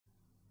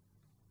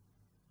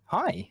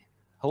Hi,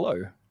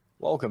 hello,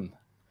 welcome.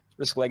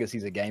 Risk Legacy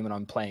is a game, and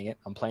I'm playing it.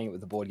 I'm playing it with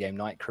the Board Game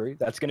Night crew.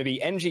 That's going to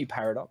be NG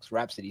Paradox,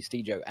 Rhapsody,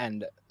 Stejo,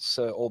 and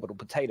Sir Orbital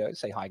Potato.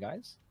 Say hi,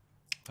 guys.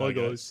 Hi,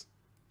 guys.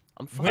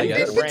 I'm When fine.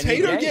 did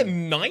Potato get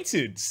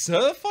knighted?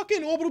 Sir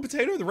fucking Orbital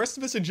Potato? The rest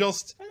of us are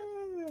just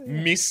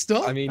Mister?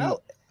 I mean,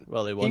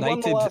 well, they were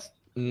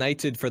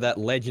knighted for that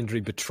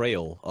legendary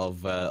betrayal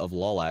of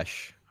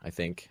Lolash, I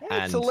think.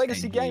 Yeah, it's a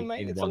legacy game,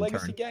 mate. It's a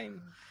legacy game.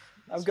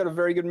 I've got a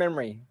very good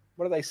memory.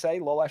 What do they say?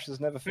 Lolashes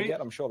never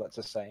forget. I'm sure that's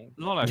a saying.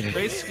 Lolash,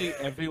 basically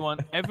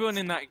everyone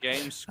in that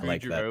game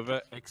screwed you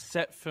over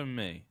except for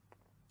me.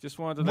 Just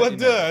wanted to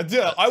let you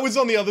know. I was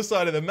on the other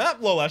side of the map,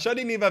 Lolash. I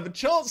didn't even have a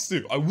chance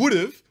to. I would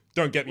have.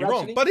 Don't get me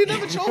wrong, but I didn't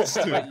have a chance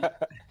to.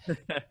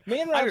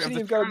 Me and Rhapsody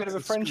have got a bit of a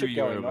friendship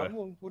going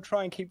on. We'll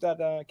try and keep that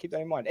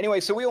in mind. Anyway,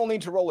 so we all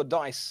need to roll a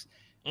dice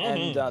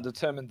and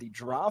determine the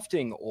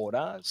drafting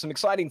order. Some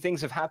exciting things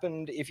have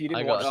happened. If you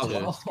didn't watch the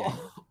last game.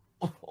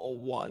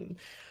 One.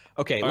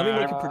 Okay, let me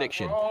make a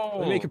prediction.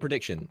 Let me make a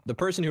prediction. The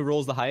person who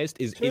rolls the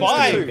highest is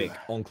Five.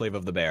 Enclave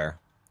of the Bear.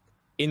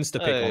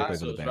 Insta-pick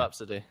Enclave of the Bear.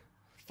 Rhapsody.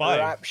 Five.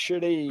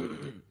 Rhapsody,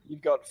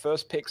 you've got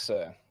first pick,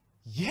 sir.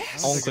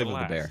 Yes. Enclave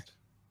of the Bear.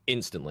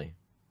 Instantly.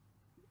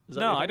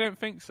 No, I don't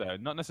think so.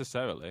 Not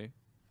necessarily.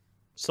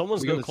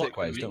 Someone's going to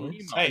clockwise, don't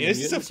we? Hey,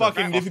 this is a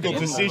fucking difficult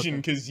decision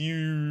because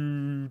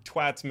you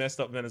twats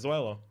messed up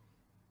Venezuela.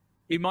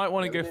 He might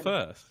want to go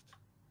first.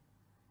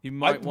 He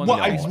might want to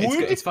go.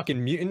 It's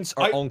fucking mutants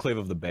or Enclave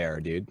of the Bear,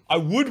 dude. I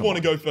would want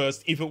to go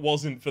first if it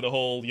wasn't for the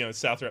whole,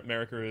 South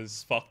America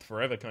is fucked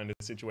forever kind of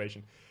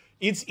situation.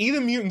 It's either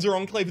mutants or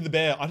Enclave of the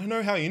Bear. I don't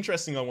know how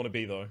interesting I want to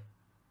be, though.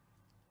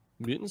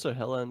 Mutants are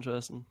hella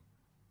interesting.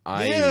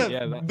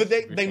 But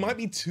they might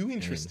be too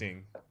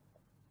interesting.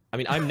 I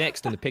mean, I'm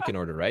next in the picking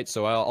order, right?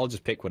 So I'll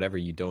just pick whatever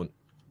you don't.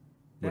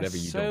 Whatever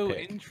you don't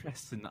pick. So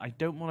interesting. I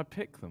don't want to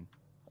pick them.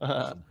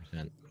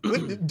 100%.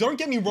 Don't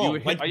get me wrong.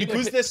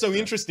 Because they're so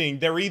interesting,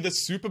 they're either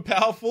super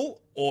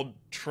powerful or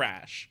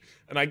trash,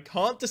 and I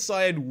can't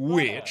decide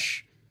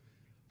which.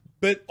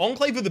 But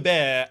Enclave of the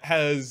Bear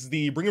has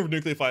the Bringer of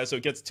Nuclear Fire, so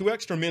it gets 2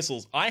 extra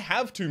missiles. I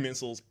have 2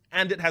 missiles,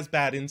 and it has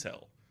bad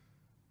intel.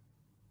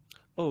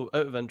 Oh,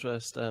 out of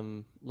interest,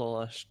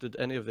 Lolash, did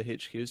any of the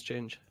HQs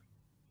change?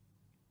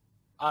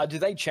 Do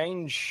they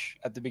change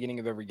at the beginning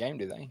of every game,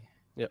 do they?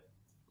 Yep.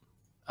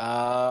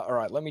 All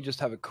right, let me just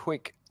have a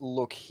quick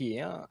look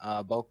here.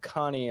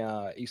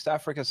 Balkania, East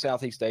Africa,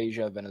 Southeast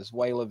Asia,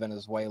 Venezuela,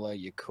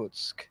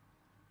 Yakutsk,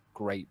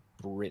 Great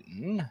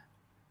Britain.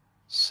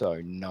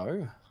 So,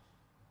 no.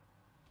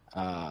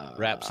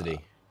 Rhapsody.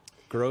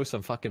 Grow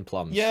some fucking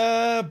plums.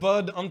 Yeah,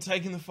 bud, I'm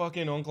taking the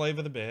fucking Enclave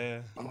of the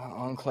Bear.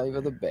 Enclave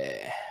of the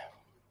Bear.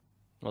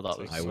 Well, that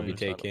was I will be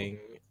taking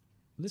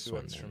this 2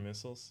 one. extra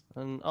missiles.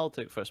 And I'll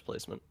take first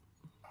placement.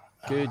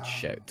 Good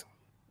shout.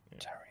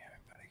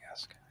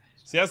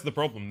 See, that's the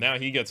problem. Now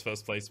he gets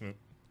first placement.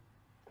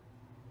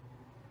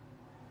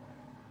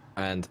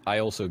 And I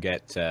also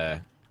get,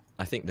 I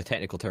think the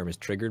technical term is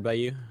triggered by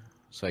you.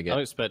 So I get...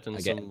 I'm expecting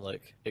some,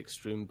 like,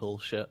 extreme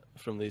bullshit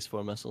from these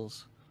 4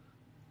 missiles.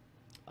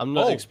 I'm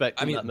not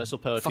expecting that missile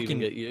power to even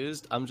get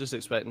used. I'm just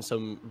expecting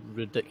some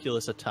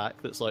ridiculous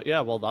attack that's like,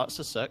 yeah, well, that's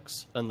a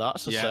 6, and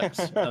that's a 6,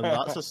 and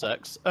that's a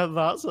 6, and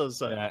that's a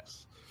 6. Yeah.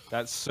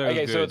 That's so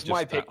okay, good. So it's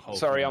my pick.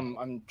 Sorry, thing.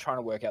 I'm trying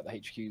to work out the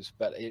HQs,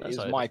 but it is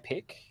That's my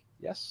pick.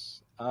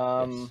 Yes.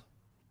 Yes.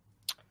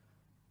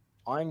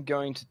 I'm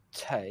going to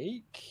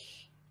take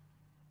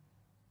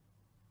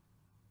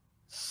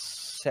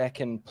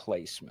second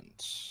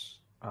placement.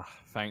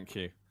 Thank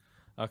you.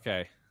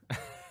 Okay.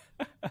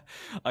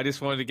 I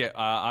just wanted to get.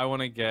 I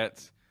want to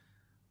get.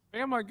 I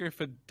think I might go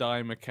for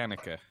Die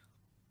Mechanica.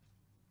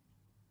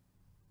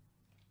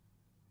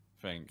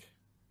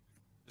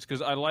 Just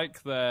because I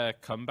like their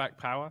comeback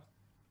power.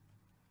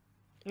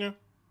 Yeah.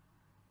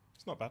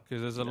 It's not bad.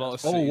 Because there's a lot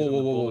of Oh, cities whoa, on the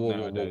whoa, board whoa,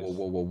 nowadays. whoa,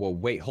 whoa, whoa, whoa,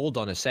 wait, hold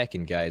on a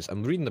second, guys.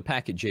 I'm reading the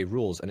packet J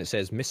rules, and it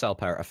says missile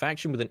power. A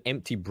faction with an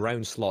empty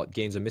brown slot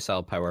gains a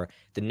missile power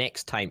the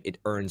next time it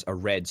earns a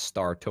red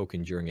star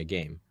token during a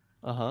game.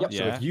 Yep.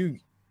 So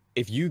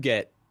if you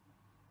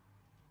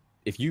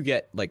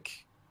get like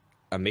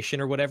a mission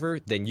or whatever,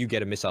 then you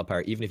get a missile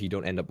power even if you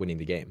don't end up winning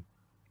the game.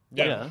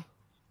 Yeah.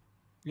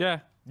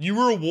 You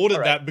were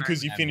awarded that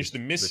because you finished the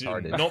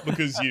mission, not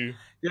because you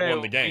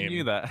won the game. I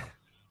knew that.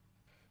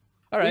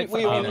 All right,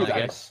 we all knew I that.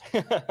 guess.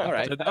 All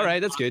right,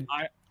 that's good.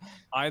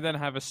 I then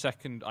have a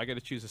second. I get to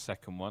choose a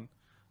second one.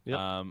 Yep.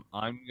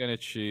 I'm gonna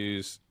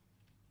choose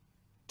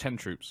 10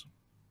 troops.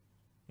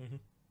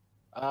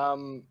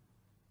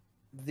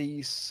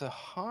 The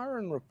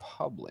Saharan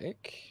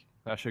Republic.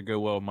 That should go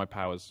well with my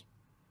powers.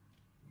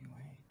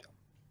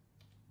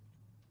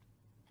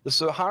 The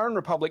Saharan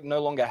Republic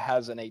no longer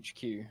has an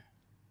HQ.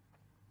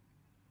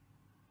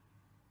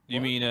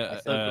 You mean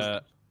a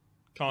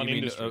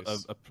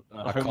Industries. a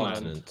A homeland?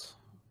 continent.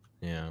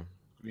 Yeah.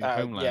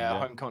 Homeland, yeah,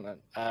 home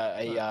continent.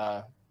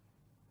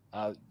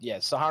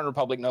 Saharan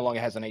Republic no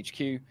longer has an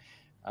HQ.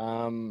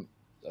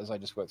 As I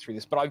just worked through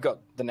this, but I've got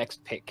the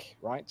next pick,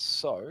 right?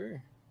 So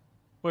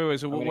Wait.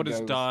 So I'm what gonna is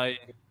go Die?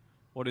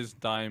 What is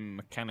Die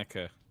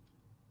Mechanica?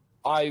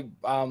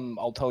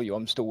 I'll tell you,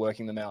 I'm still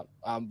working them out.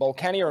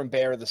 Balkania and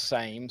Bear are the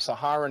same.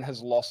 Saharan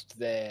has lost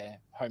their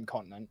home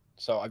continent,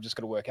 so I've just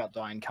got to work out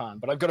Dai and Khan.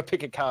 But I've got to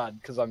pick a card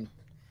because I'm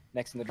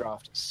next in the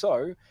draft.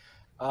 So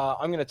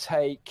I'm going to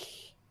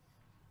take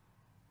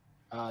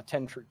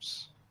 10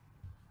 troops.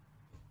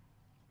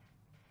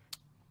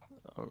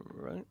 All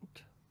right.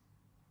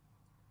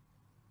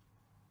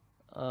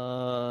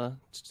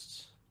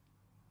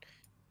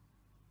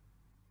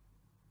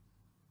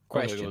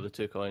 Question. Go with the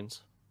 2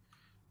 coins.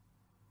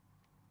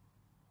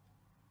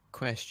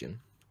 Question.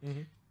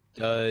 Mm-hmm.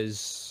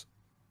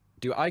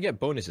 Do I get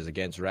bonuses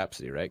against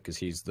Rhapsody, right? Because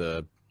he's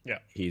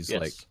Yes.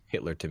 like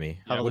Hitler to me.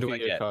 Have a What look do I at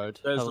your get? card.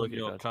 There's Have a on look at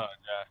your your card, card.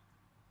 yeah.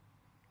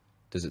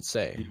 Does it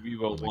say? You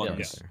reroll What do I get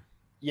ones. there?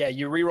 Yeah,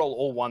 you reroll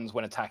all ones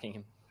when attacking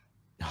him.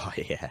 Oh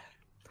yeah.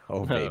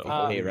 Oh baby.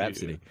 Hey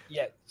Rhapsody.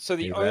 Yeah, so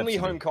the Hey, only Rhapsody.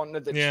 home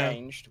continent that Yeah.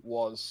 changed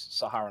was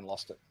Saharan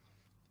lost it.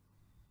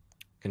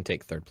 Can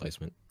take 3rd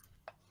placement.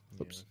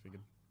 Yeah, Oops. I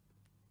figured.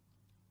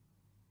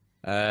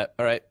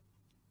 All right.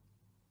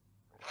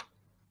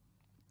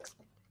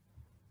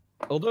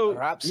 Although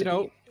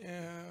Rhapsody.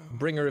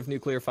 Bringer of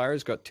Nuclear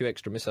Fire's got 2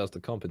 extra missiles to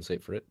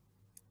compensate for it,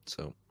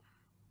 so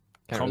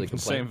can't really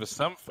Compensating complain. for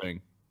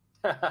something.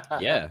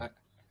 Yeah,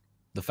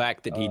 the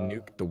fact that he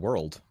nuked the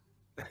world.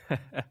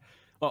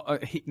 Well,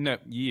 you Wow,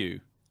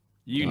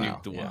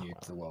 nuked the yeah. world.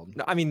 Nuked the world.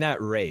 No, I mean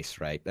that race,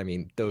 right? I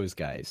mean those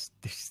guys.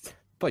 They're just a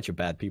bunch of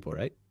bad people,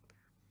 right?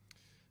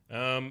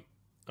 I'm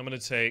gonna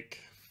take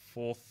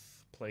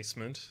 4th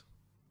placement.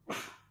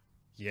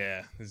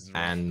 Yeah, this is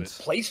rough, And but-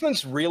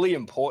 Placement's really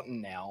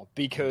important now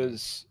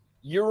because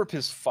Europe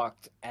is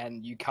fucked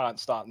and you can't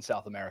start in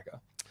South America.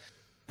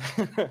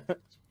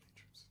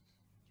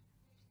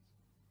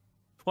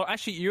 Well,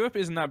 actually, Europe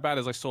isn't that bad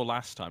as I saw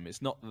last time.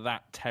 It's not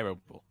that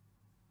terrible.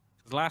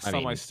 'Cause last time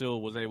I mean-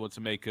 still was able to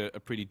make a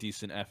pretty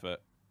decent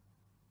effort.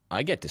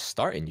 I get to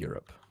start in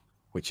Europe,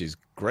 which is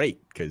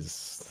great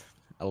because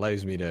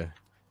allows me to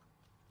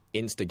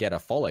insta get a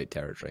Fallout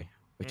territory,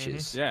 which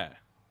is Yeah.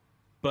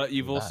 But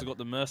you've also Bad. got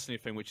the mercenary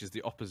thing, which is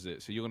the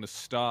opposite. So you're going to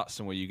start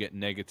somewhere you get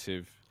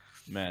negative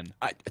men.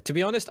 to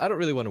be honest, I don't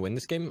really want to win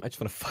this game. I just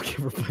want to fuck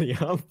everybody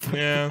up.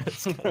 Yeah.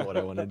 That's kind of what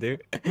I want to do.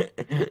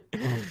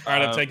 All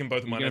right, I've taken both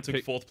of you're mine. I gonna took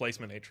pick- 4th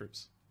placement, 8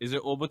 troops. Is it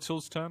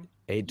Orbital's turn?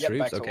 8 Yep, troops.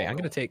 back to Okay, I'm orbital.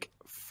 gonna take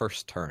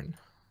 1st turn.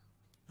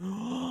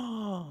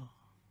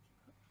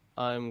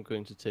 I'm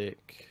going to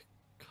take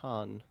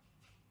Khan.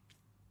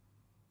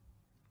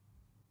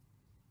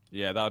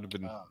 Yeah, that would have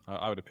been. Ah.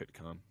 I would have picked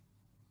Khan.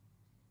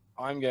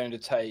 I'm going to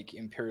take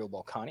Imperial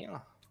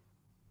Balkania.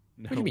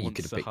 No What do you mean you one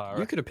could have picked? Sahara.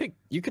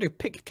 You could have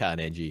picked Khan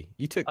Edgy.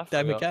 You took I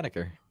Die forgot.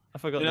 Mechanica. I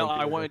forgot. You know, the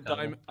I Imperial wanted.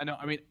 Khan. I know.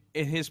 I mean,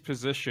 in his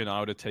position, I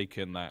would have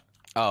taken that.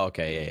 Oh,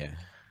 okay, yeah.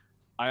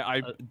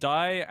 I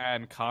Die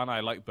and Khan. I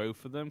like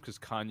both of them because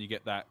Khan, you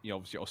get that.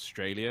 Obviously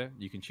Australia.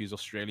 You can choose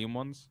Australian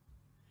ones.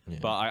 Yeah.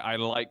 But I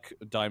like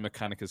Die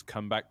Mechanica's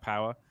comeback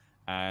power,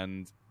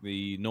 and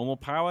the normal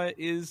power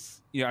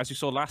is, as you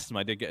saw last time,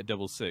 I did get a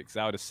 666.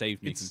 That would have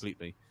saved me It's-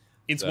 completely.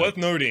 It's So, worth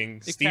noting,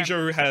 it can-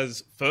 Stejo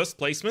has 1st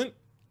placement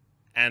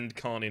and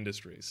Khan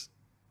Industries.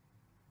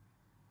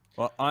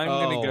 Well, I'm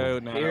gonna go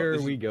now. Here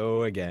This we is-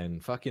 go again.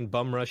 Fucking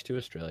bum rush to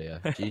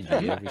Australia.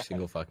 GG every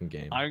single fucking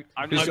game. I'm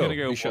Who's not go? gonna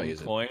go Whose shot one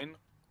is it? coin.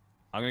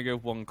 I'm gonna go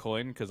 1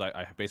 coin because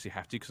I basically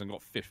have to because I've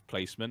got 5th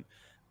placement,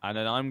 and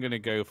then I'm gonna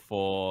go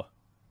for.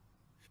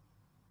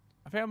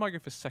 I think I might go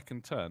for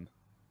 2nd turn.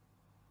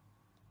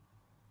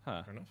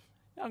 Huh. Fair enough.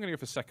 Yeah, I'm gonna go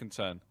for 2nd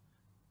turn.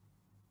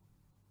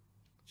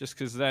 Just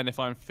because then, if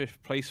I'm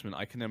 5th placement,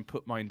 I can then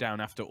put mine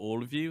down after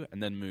all of you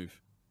and then move.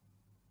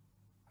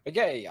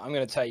 Okay, I'm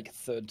going to take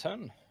 3rd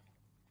turn.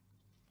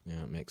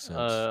 Yeah, it makes sense.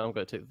 I'm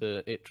going to take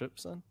the 8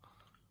 troops then.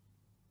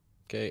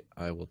 Okay,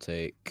 I will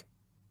take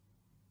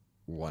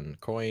 1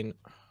 coin.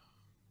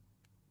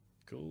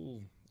 Cool.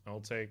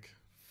 I'll take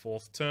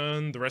 4th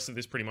turn. The rest of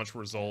this pretty much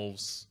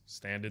resolves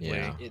standardly.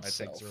 Yeah. I take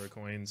Itself. 0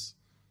 coins.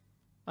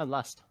 I'm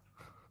last.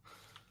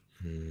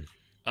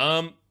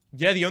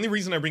 Yeah, the only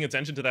reason I bring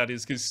attention to that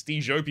is because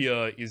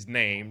Stejopia is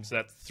named. So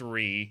that's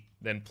 3,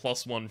 then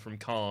 +1 from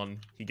Khan.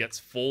 He gets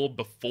 4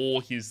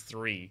 before his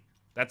 3.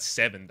 That's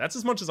 7. That's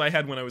as much as I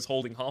had when I was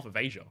holding half of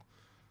Asia.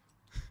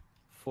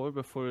 4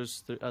 before is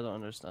 3. I don't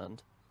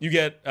understand. You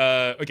get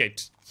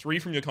 3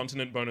 from your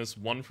continent bonus,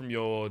 1 from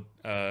your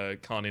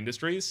Khan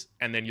Industries,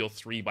 and then your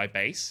 3 by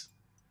base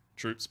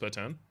troops per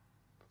turn,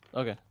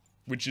 Okay.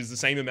 which is the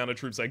same amount of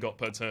troops I got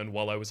per turn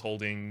while I was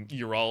holding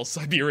Ural,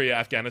 Siberia,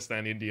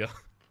 Afghanistan, India,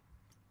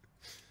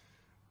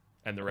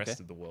 and the rest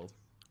Okay. of the world.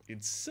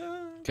 It's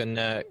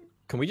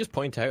Can we just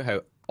point out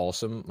how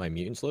awesome my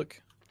mutants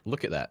look?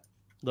 Look at that.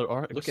 There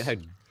are. Look at how.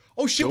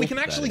 oh shit, we dope can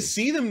that actually is.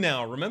 see them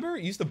now. Remember,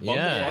 it used to bug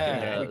Yeah. the fucking Yeah,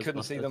 game. we that's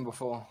couldn't see busted. them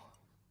before.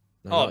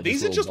 they're Oh, not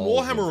these are little just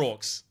balls of- Warhammer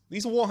Orcs.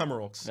 These are Warhammer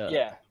Orcs. Yeah.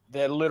 Yeah,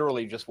 they're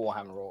literally just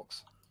Warhammer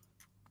Orcs.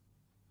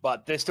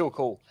 But they're still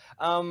cool.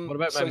 What about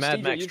my so Mad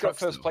Steve, Max you've got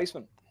trucks, 1st though?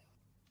 placement.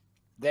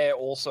 They're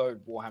also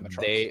Warhammer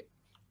trucks. They.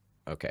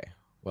 Okay.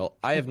 Well,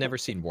 I have never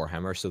seen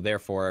Warhammer, so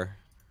therefore,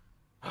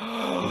 it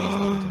means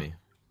nothing to me.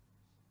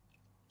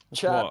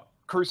 Chat, What?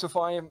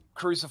 Crucify him.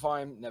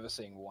 Crucify him. Never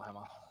seeing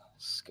Warhammer.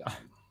 Scum.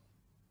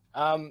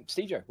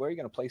 Stejo, where are you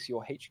going to place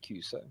your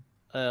HQ, sir?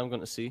 I'm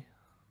going to sea.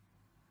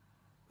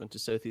 Going to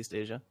Southeast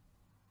Asia.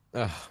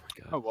 Oh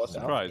my god! Oh, what a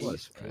surprise! What a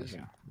surprise!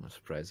 What a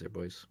surprise there,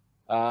 boys.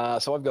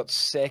 So I've got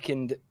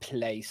second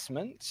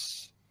placement.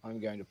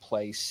 I'm going to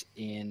place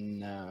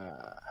in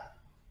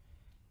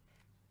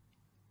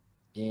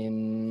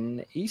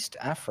East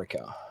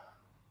Africa.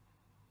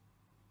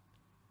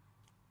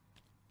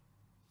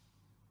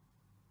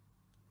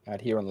 Out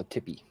here on the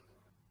tippy.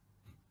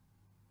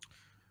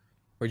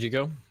 Where'd you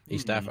go?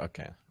 East Africa.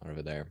 Okay,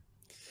 over there.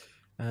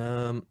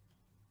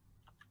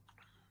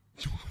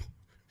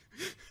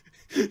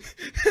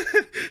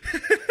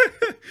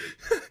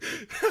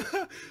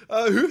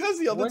 Who has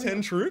the other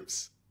 10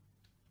 troops?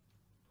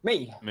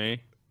 Me.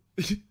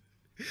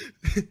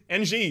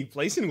 NG,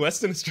 place in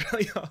Western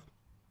Australia.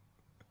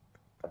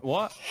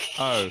 What?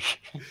 Oh.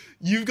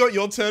 You've got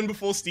your turn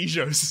before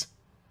Stejo's.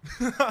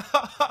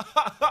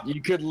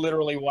 You could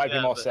literally wipe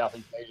him off but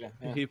Southeast Asia.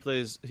 Yeah. He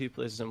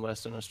plays in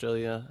Western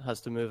Australia,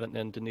 has to move into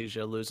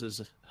Indonesia,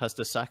 has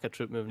to sack a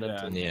troop moving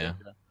into Indonesia,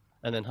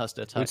 and then has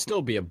to It attack. would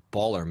still be a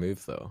baller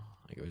move, though.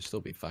 Like, it would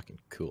still be fucking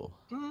cool.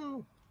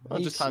 I'll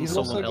just hand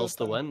someone else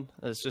the win.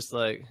 It's just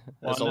like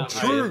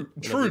True,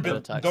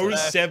 but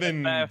those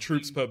 7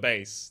 troops per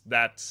base,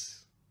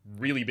 that's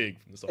really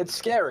big from the start. It's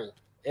scary.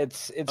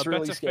 It's a really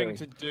better scary. thing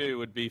to do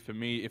would be for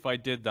me, if I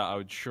did that, I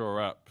would shore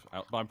up.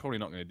 But I'm probably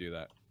not going to do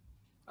that.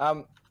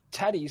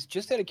 Taddies,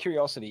 just out of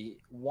curiosity,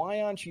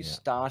 why aren't you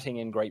starting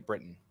in Great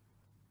Britain?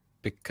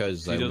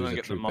 Because He I doesn't lose a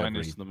get the troop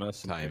minus every the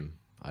mercenary.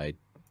 time.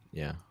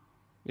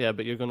 Yeah,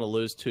 but you're going to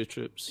lose 2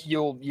 troops.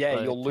 You'll lose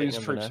taking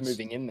troops Inverness.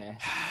 moving in there.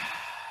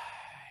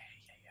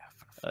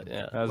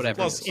 Yeah. Whatever.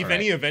 Plus, if Alright.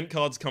 any event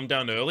cards come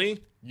down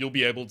early, you'll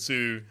be able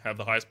to have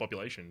the highest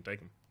population. Take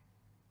them.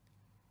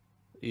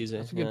 Easy.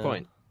 That's a good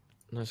point.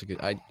 That's a good.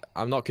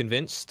 I'm not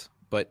convinced,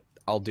 but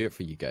I'll do it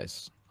for you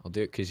guys. I'll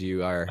do it because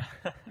you are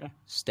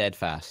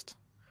steadfast.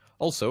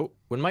 Also,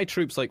 when my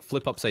troops like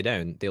flip upside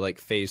down, they like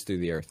phase through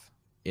the earth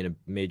in a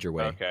major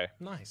way. Okay.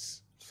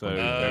 Nice. So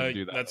don't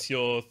do that. That's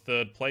your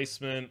 3rd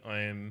placement.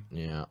 I am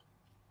Yeah.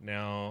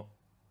 now.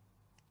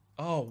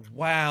 Oh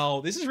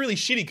wow, this is really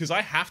shitty because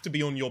I have to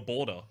be on your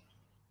border.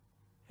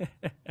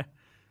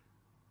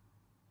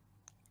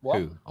 What?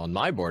 Who? On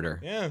my border?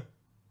 Yeah.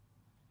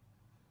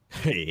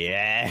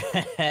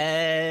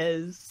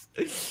 Yes.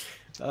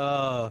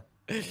 Well,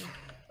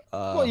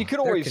 you could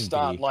always there can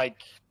start be.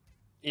 like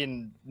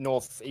in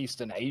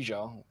northeastern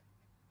Asia.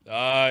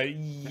 Yeah.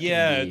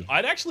 Be.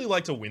 I'd actually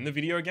like to win the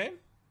video game.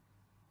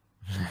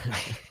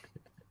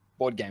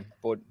 Board game.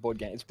 Board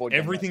game. It's board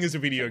Everything game. is a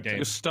video game.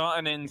 You're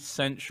starting in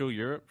Central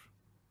Europe.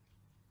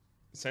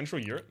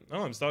 Central Europe?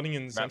 No, I'm starting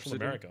in Central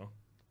Rhapsody? America.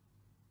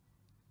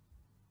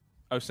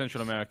 Oh,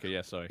 Central America.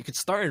 Yeah, sorry. You could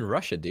start in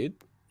Russia, dude,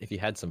 if you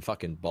had some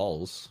fucking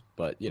balls.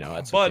 But you know,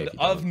 that's. Bud, okay if you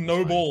I've don't, no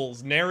it's fine.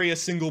 balls. Nary a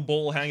single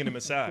ball hanging in my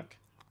sack.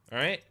 All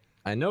right.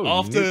 I know. you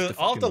After nuked the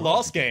fucking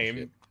last mob.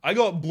 game, I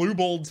got blue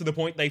balled to the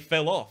point they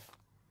fell off.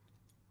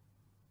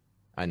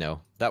 I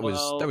know that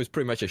Well- was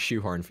pretty much a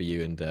shoehorn for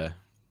you, and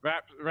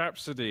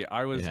Rhapsody.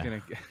 I was Yeah.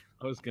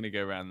 gonna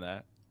go around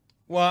there.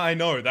 Well, I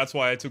know. That's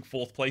why I took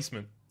 4th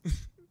placement.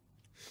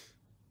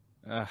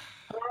 All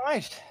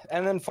right,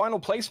 and then final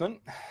placement.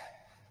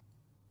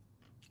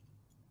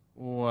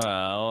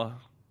 Well,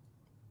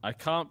 I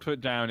can't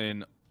put down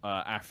in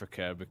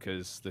Africa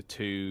because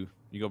you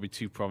gotta be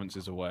 2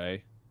 provinces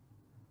away.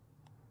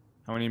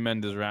 How many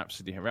men does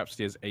Rhapsody have?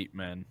 Rhapsody has 8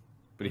 men,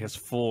 but he has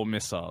 4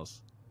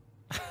 missiles.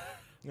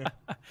 Yeah.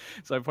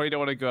 So I probably don't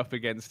want to go up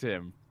against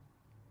him.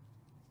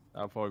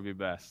 That'll probably be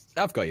best.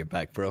 I've got your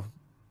back, bro.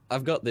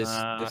 I've got this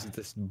Ah.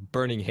 this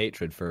burning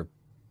hatred for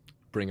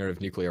bringer of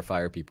nuclear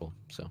fire people.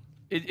 So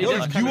It No,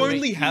 does you kinda only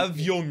make have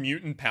your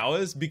mutant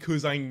powers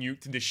because I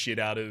nuked the shit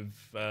out of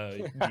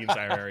the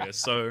entire area.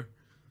 So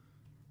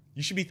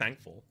you should be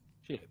thankful.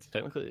 Shit,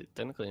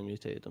 technically he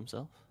mutated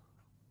himself.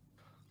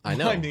 I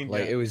know, I mean,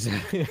 like yeah. it was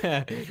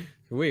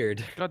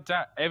weird. God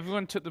damn!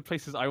 Everyone took the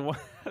places I want.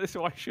 This is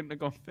why I shouldn't have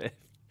gone 5th.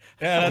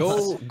 Yeah,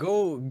 Go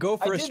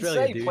for I did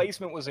Australia, say dude.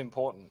 placement was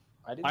important.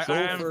 I did I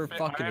say am for thi-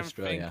 fucking I am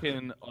Australia.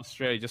 thinking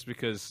Australia just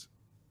because,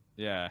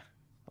 yeah.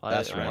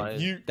 That's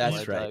right.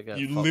 That's right.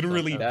 You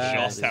literally That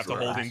just have to is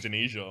hold right.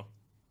 Indonesia.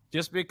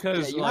 Just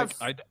because, Yeah, you like,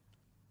 have-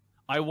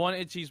 I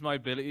wanted to use my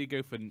ability to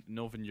go for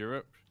Northern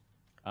Europe,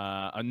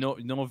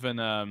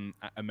 Northern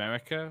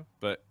America,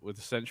 but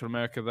with Central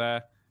America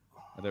there,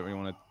 I don't really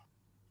want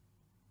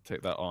to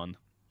take that on.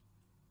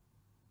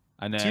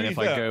 And To then be if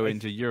I fair, go I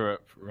into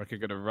Europe, I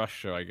could go to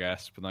Russia, I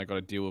guess, but then I got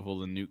to deal with all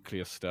the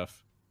nuclear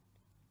stuff.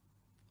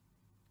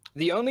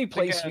 the only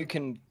place Again- you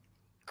can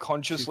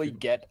consciously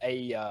get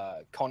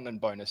a continent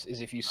bonus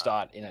is if you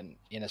start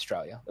in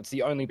Australia. That's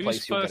the only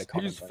place you'll get a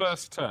continent Who's bonus.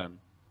 first turn?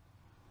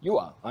 You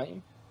are, aren't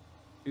you?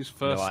 Who's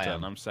first I turn?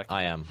 am. I'm second.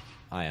 I am.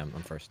 I'm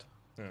first.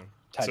 Yeah.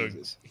 Taddy's So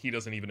is. he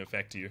doesn't even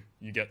affect you.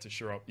 You get to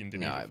shore up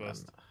Indonesia No,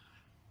 first.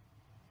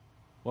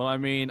 Well, I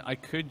mean, I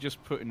could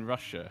just put in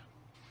Russia.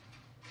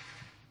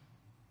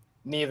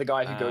 Near the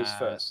guy who goes Uh,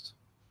 first.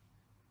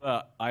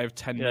 But I have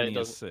 10 men, he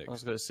has 6. I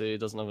was going to say he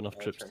doesn't have enough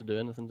troops to do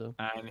anything to him.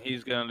 And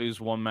he's going to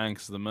lose 1 man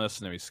because of the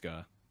mercenary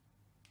scar.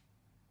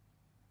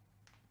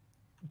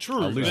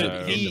 True. I'll lose but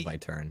at the end of my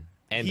turn.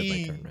 End of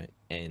my turn, right?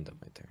 End of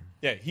my turn.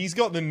 Yeah, he's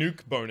got the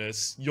nuke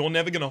bonus. You're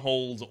never going to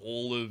hold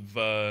all of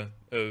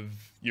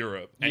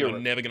Europe, and you're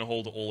never going to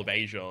hold all of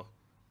Asia.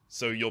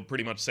 So you're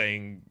pretty much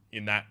saying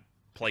in that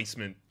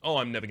placement, oh,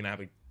 I'm never going to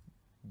have a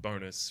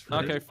bonus.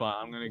 Okay, fine.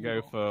 I'm going to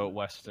go for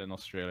Western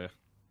Australia.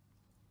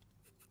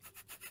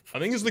 I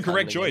think it's the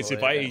correct choice.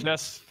 If I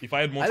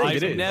had more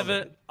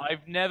time.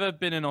 I've never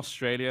been in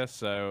Australia,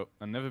 so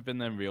I've never been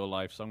there in real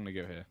life, so I'm going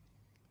to go here.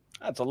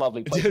 That's a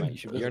lovely place, mate. You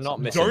should visit. You're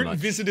not missing Don't much.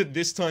 visit it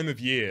this time of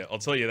year. I'll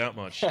tell you that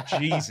much.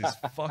 Jesus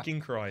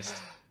fucking Christ.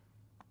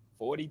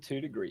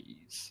 42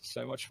 degrees.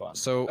 So much fun.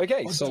 So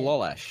okay, so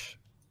Lolash,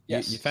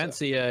 yes, you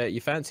fancy.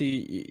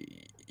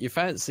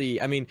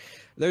 I mean,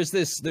 there's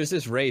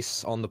this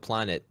race on the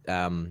planet,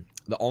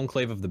 the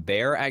Enclave of the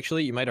Bear.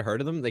 Actually, you might have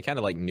heard of them. They kind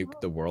of like nuked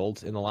the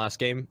world in the last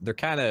game. They're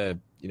kind of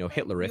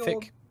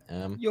Hitlerific.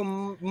 You're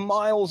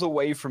miles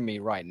away from me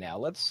right now.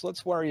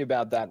 Let's worry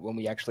about that when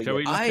we actually. Shall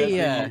we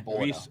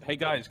just hey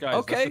guys, okay,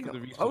 let's look at the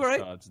resource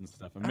cards and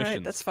stuff and missions.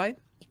 Right, that's fine.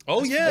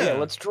 Oh yeah.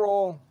 Let's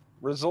draw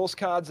resource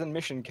cards and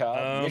mission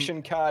card.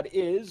 Mission card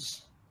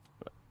is.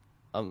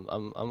 I'm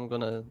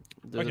gonna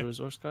do the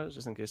resource cards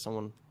just in case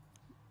someone.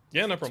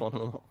 Yeah, no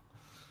problem.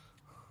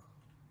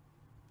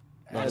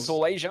 It's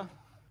all Asia.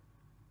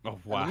 Oh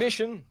wow. And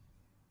mission.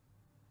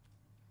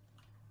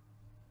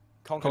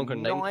 Conquer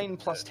 9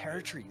 plus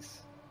territories.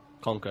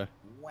 Conquer.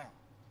 Wow.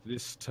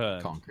 This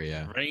turn. Conquer,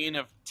 yeah. Reign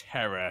of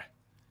Terror.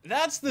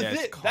 That's the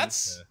thing.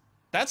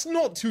 That's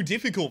not too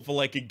difficult for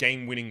like a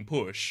game-winning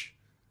push.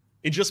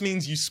 It just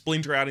means you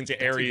splinter out into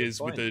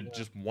areas with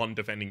just one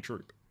defending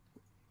troop.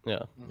 Yeah,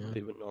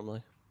 they would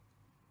normally.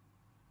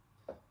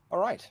 All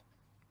right.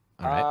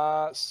 All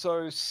right.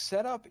 So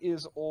setup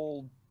is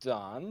all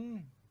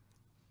done.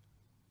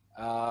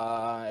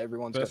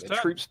 Everyone's got their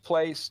troops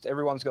placed.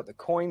 Everyone's got the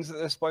coins that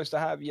they're supposed to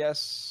have.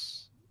 Yes.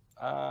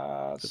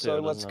 So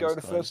let's go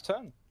to first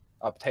turn.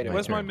 Potato.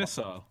 Where's my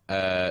missile?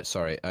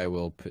 Sorry, I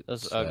will put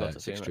I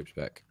got 6 troops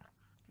back.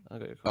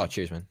 Okay, Oh,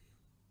 cheers, man.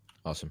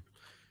 Awesome.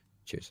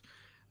 Cheers.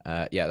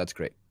 Yeah, that's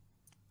great.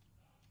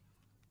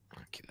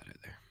 I'll keep that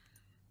out there.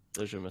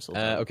 There's your missile.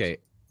 Okay.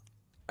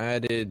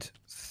 Added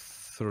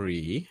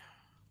 3.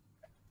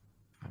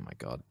 Oh my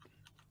god.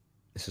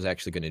 This is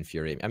actually going to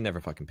infuriate me. I'm never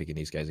fucking picking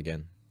these guys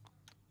again.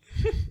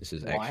 This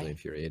is actually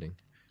infuriating.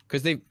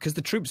 Because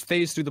the troops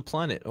phase through the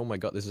planet. Oh my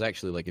god, this is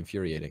actually like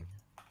infuriating.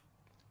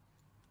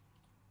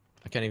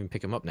 I can't even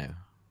pick them up now.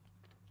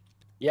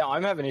 Yeah,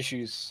 I'm having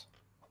issues.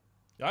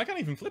 I can't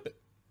even flip it.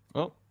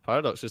 Oh,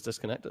 Paradox is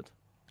disconnected.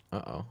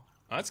 Uh-oh.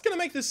 That's gonna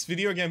make this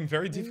video game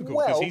very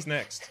difficult because he's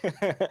next.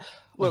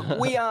 Look,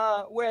 we're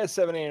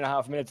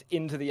 17.5 minutes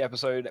into the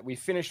episode. We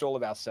finished all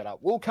of our setup.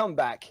 We'll come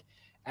back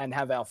and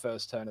have our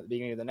first turn at the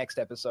beginning of the next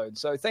episode.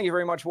 So thank you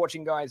very much for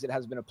watching, guys. It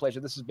has been a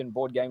pleasure. This has been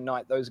Board Game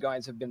Night. Those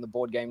guys have been the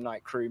Board Game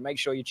Night crew. Make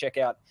sure you check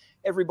out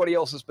everybody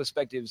else's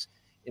perspectives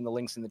in the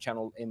links in the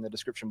channel in the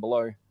description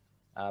below.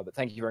 But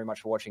thank you very much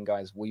for watching,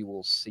 guys. We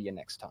will see you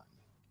next time.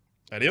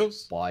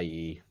 Adios.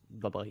 Bye.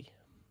 Bye-bye.